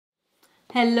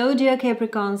Hello dear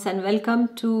Capricorns, and welcome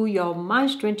to your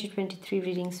March 2023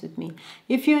 readings with me.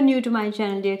 If you're new to my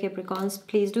channel dear Capricorns,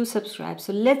 please do subscribe.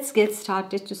 So let's get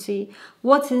started to see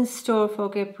what's in store for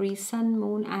Capri, Sun,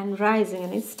 Moon and Rising.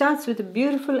 And it starts with a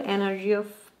beautiful energy of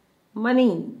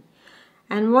money.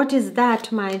 And what is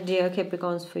that, my dear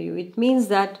Capricorns, for you? It means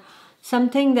that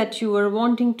something that you are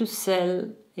wanting to sell,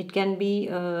 it can be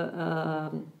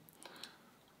an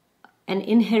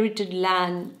inherited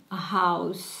land, a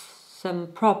house, some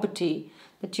property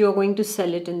that you're going to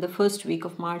sell it in the first week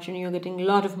of March, and you're getting a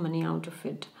lot of money out of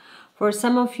it. For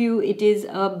some of you, it is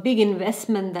a big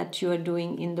investment that you are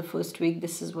doing in the first week.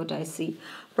 This is what I see.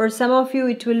 For some of you,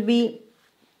 it will be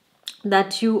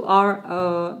that you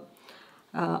are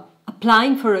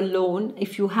applying for a loan.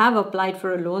 If you have applied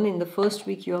for a loan in the first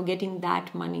week, you are getting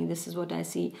that money. This is what I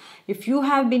see. If you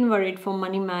have been worried for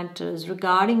money matters,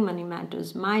 regarding money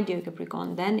matters, my dear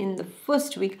Capricorn, then in the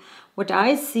first week, what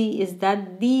I see is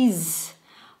that these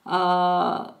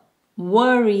worries,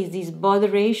 these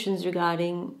botherations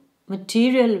regarding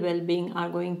material well-being are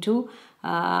going to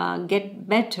get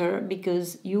better,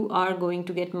 because you are going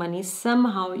to get money.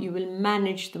 Somehow you will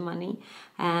manage the money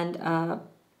and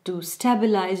to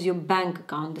stabilize your bank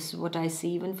account. This is what I see.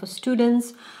 Even for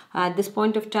students, at this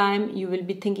point of time, you will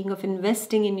be thinking of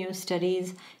investing in your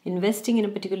studies, investing in a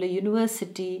particular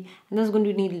university, and that's going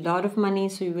to need a lot of money.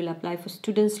 So you will apply for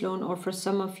students loan, or for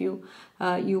some of you,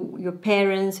 your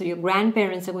parents or your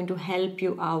grandparents are going to help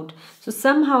you out. So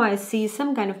somehow I see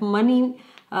some kind of money,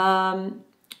 a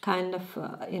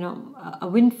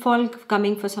windfall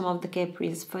coming for some of the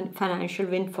Capris, financial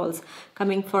windfalls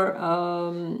coming for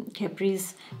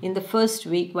Capris in the first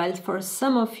week, while for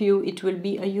some of you it will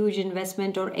be a huge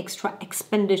investment or extra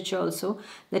expenditure also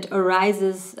that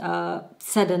arises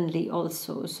suddenly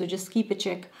also. So just keep a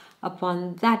check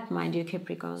upon that, my dear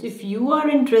Capricorn. So if you are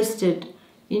interested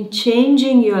in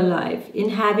changing your life, in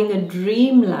having a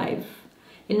dream life,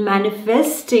 in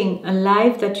manifesting a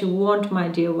life that you want, my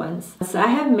dear ones, so I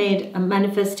have made a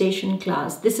manifestation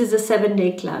class. This is a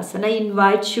 7-day class, and I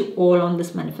invite you all on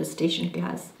this manifestation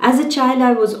class. As a child,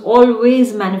 I was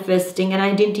always manifesting, and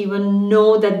I didn't even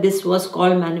know that this was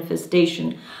called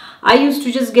manifestation. I used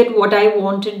to just get what I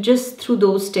wanted just through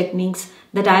those techniques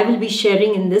that I will be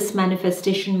sharing in this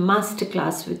manifestation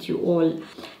masterclass with you all.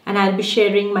 And I'll be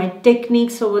sharing my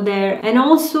techniques over there, and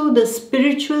also the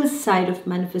spiritual side of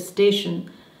manifestation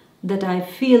that I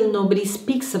feel nobody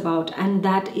speaks about, and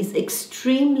that is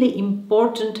extremely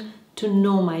important to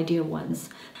know, my dear ones.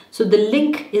 So the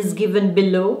link is given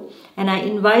below, and I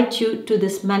invite you to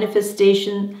this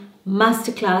manifestation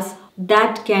masterclass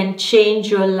that can change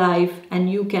your life,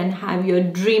 and you can have your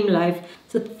dream life.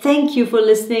 So thank you for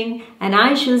listening, and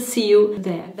I shall see you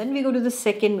there. Then we go to the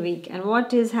second week, and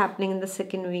what is happening in the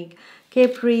second week?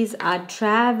 Capris are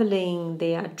traveling.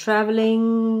 They are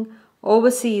traveling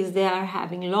overseas. They are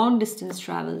having long distance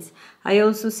travels. I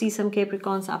also see some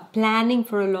Capricorns are planning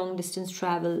for a long distance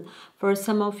travel. For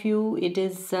some of you, it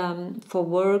is for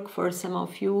work. For some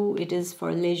of you, it is for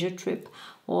a leisure trip,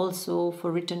 also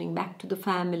for returning back to the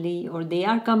family, or they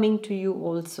are coming to you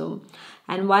also.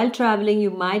 And while traveling,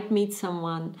 you might meet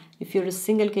someone. If you're a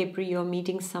single Capri, you're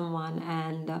meeting someone,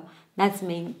 and that's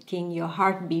making your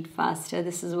heart beat faster.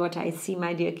 This is what I see,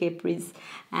 my dear Capris.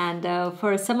 And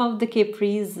for some of the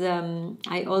Capris,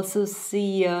 I also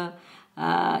see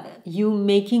you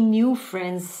making new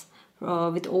friends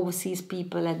with overseas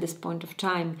people at this point of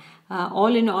time.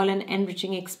 All in all, an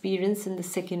enriching experience in the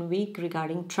second week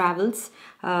regarding travels.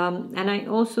 And I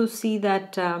also see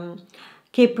that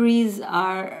Capris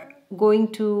are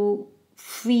going to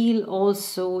feel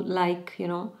also like,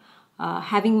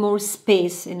 having more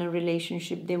space in a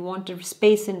relationship. They want a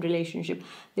space in relationship.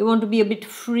 They want to be a bit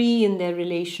free in their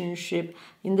relationship,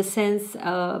 in the sense,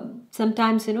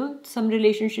 sometimes, some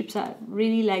relationships are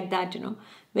really like that,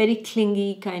 very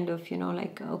clingy kind of,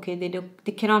 like, okay,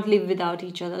 they cannot live without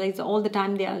each other. Like all the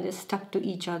time they are just stuck to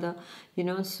each other,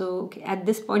 So at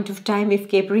this point of time, if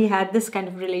Capri had this kind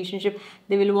of relationship,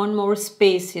 they will want more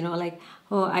space, like,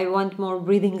 oh, I want more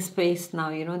breathing space now,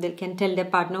 They can tell their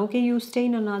partner, okay, you stay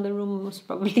in another room, most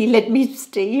probably, let me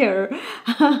stay here.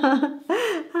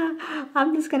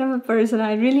 I'm this kind of a person.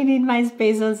 I really need my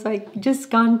space also. I just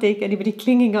can't take anybody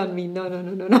clinging on me. No.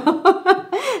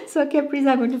 So Capris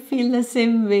are going to feel the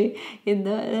same way in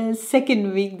the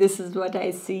second week. This is what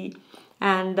I see.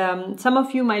 And some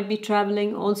of you might be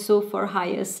traveling also for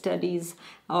higher studies,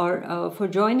 or for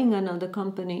joining another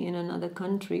company in another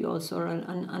country also, or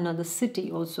another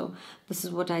city also. This is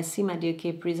what I see, my dear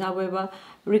Capris. However,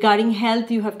 regarding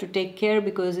health, you have to take care,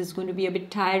 because it's going to be a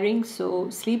bit tiring. So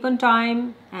sleep on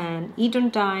time and eat on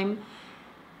time.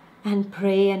 And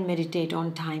pray and meditate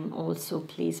on time also,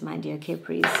 please, my dear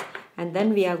Capris. And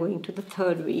then we are going to the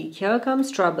third week. Here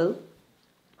comes trouble.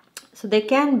 So there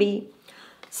can be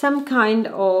some kind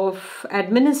of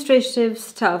administrative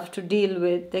stuff to deal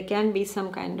with. There can be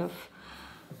some kind of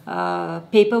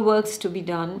paperwork to be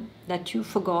done that you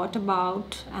forgot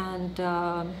about,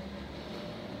 and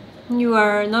you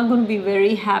are not going to be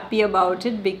very happy about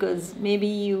it because maybe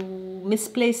you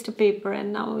misplaced a paper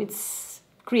and now it's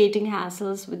creating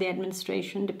hassles with the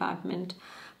administration department.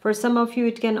 For some of you,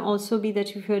 it can also be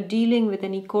that if you're dealing with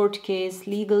any court case,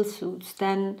 legal suits,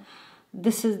 then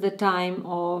this is the time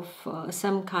of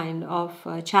some kind of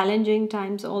challenging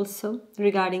times also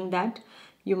regarding that.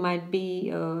 You might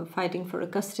be fighting for a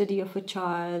custody of a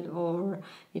child, or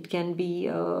it can be,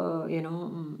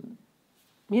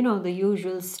 the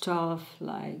usual stuff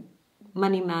like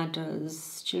money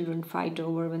matters, children fight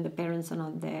over when the parents are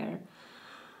not there.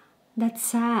 That's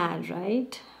sad,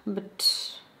 right?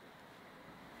 But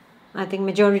I think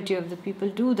majority of the people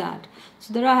do that.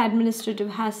 So there are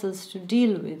administrative hassles to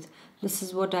deal with. This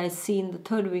is what I see in the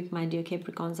third week, my dear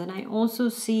Capricorns. And I also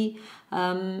see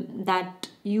that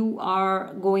you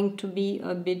are going to be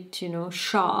a bit,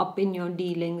 sharp in your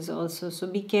dealings also. So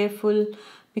be careful,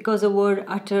 because a word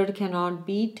uttered cannot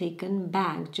be taken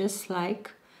back. Just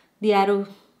like the arrow,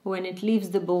 when it leaves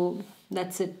the bow,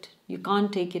 that's it. You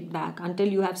can't take it back until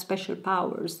you have special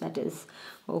powers, that is.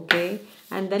 Okay,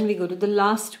 and then we go to the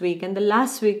last week, and the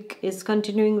last week is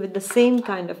continuing with the same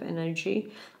kind of energy,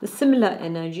 the similar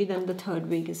energy. Then the third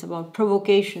week is about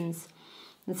provocations.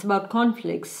 It's about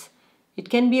conflicts. It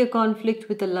can be a conflict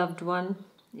with a loved one.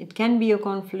 It can be a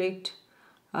conflict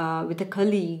with a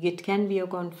colleague. It can be a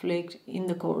conflict in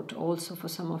the court also for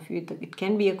some of you. It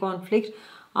can be a conflict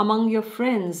among your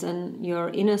friends and your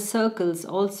inner circles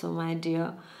also, my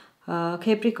dear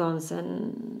Capricorns.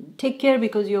 And take care,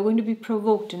 because you're going to be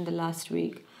provoked in the last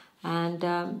week, and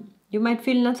you might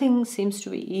feel nothing seems to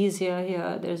be easier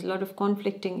here. There's a lot of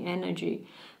conflicting energy,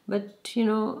 but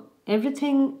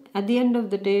everything at the end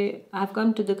of the day, I've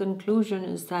come to the conclusion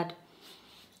is that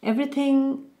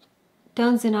everything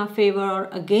turns in our favor or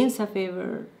against our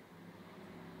favor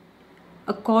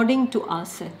according to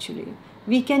us. Actually,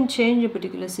 we can change a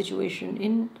particular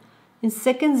situation in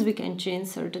seconds. We can change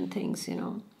certain things.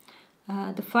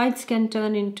 The fights can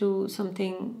turn into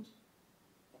something.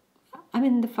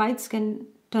 The fights can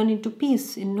turn into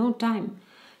peace in no time.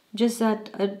 Just that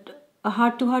a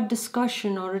heart-to-heart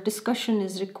discussion or a discussion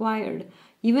is required,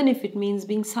 even if it means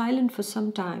being silent for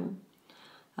some time.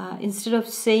 Instead of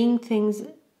saying things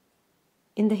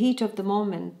in the heat of the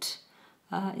moment,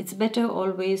 it's better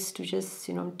always to just,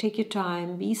 take your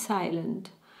time, be silent,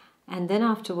 and then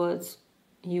afterwards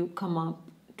you come up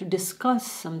to discuss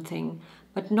something,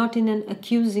 but not in an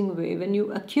accusing way. When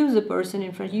you accuse a person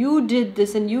in front, you did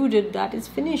this and you did that, it's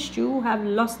finished. You have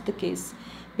lost the case,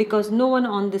 because no one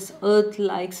on this earth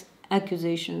likes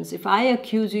accusations. If I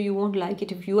accuse you, you won't like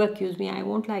it. If you accuse me, I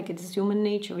won't like it. It's human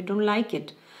nature. We don't like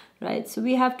it, right? So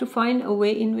we have to find a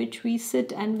way in which we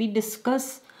sit and we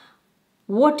discuss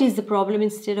what is the problem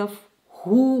instead of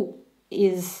who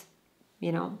is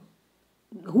wrong.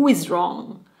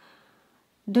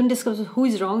 Don't discuss who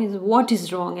is wrong, is what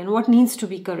is wrong and what needs to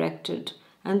be corrected.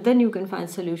 And then you can find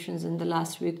solutions in the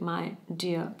last week, my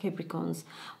dear Capricorns.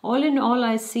 All in all,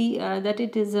 I see that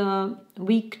it is a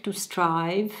week to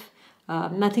strive.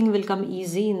 Nothing will come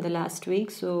easy in the last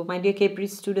week. So my dear Capri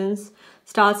students,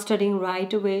 start studying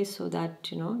right away so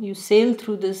that you sail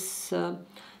through this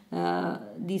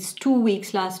these 2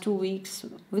 weeks, last 2 weeks,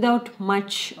 without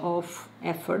much of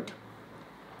effort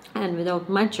and without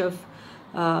much of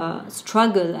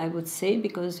struggle, I would say,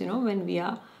 because when we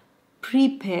are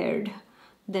prepared,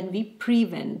 then we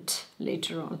prevent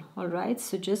later on. All right,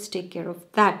 so just take care of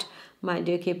that, my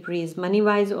dear Capris. Money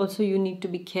wise also, you need to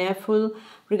be careful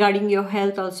regarding your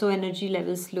health. Also, energy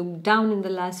levels look down in the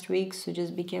last week, so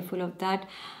just be careful of that.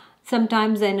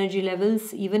 Sometimes the energy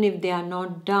levels, even if they are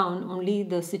not down, only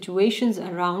the situations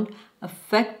around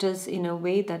affect us in a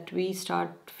way that we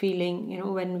start feeling,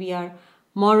 when we are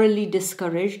morally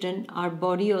discouraged, and our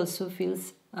body also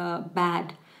feels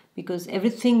bad, because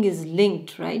everything is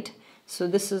linked, right? So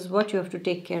this is what you have to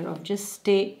take care of. Just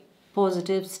stay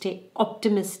positive, stay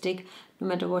optimistic, no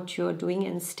matter what you're doing,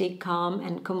 and stay calm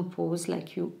and composed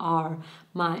like you are,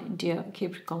 my dear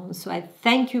Capricorn. So I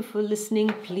thank you for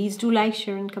listening. Please do like,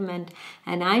 share and comment,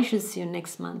 and I shall see you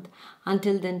next month.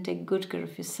 Until then, take good care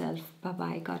of yourself.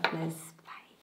 Bye-bye. God bless.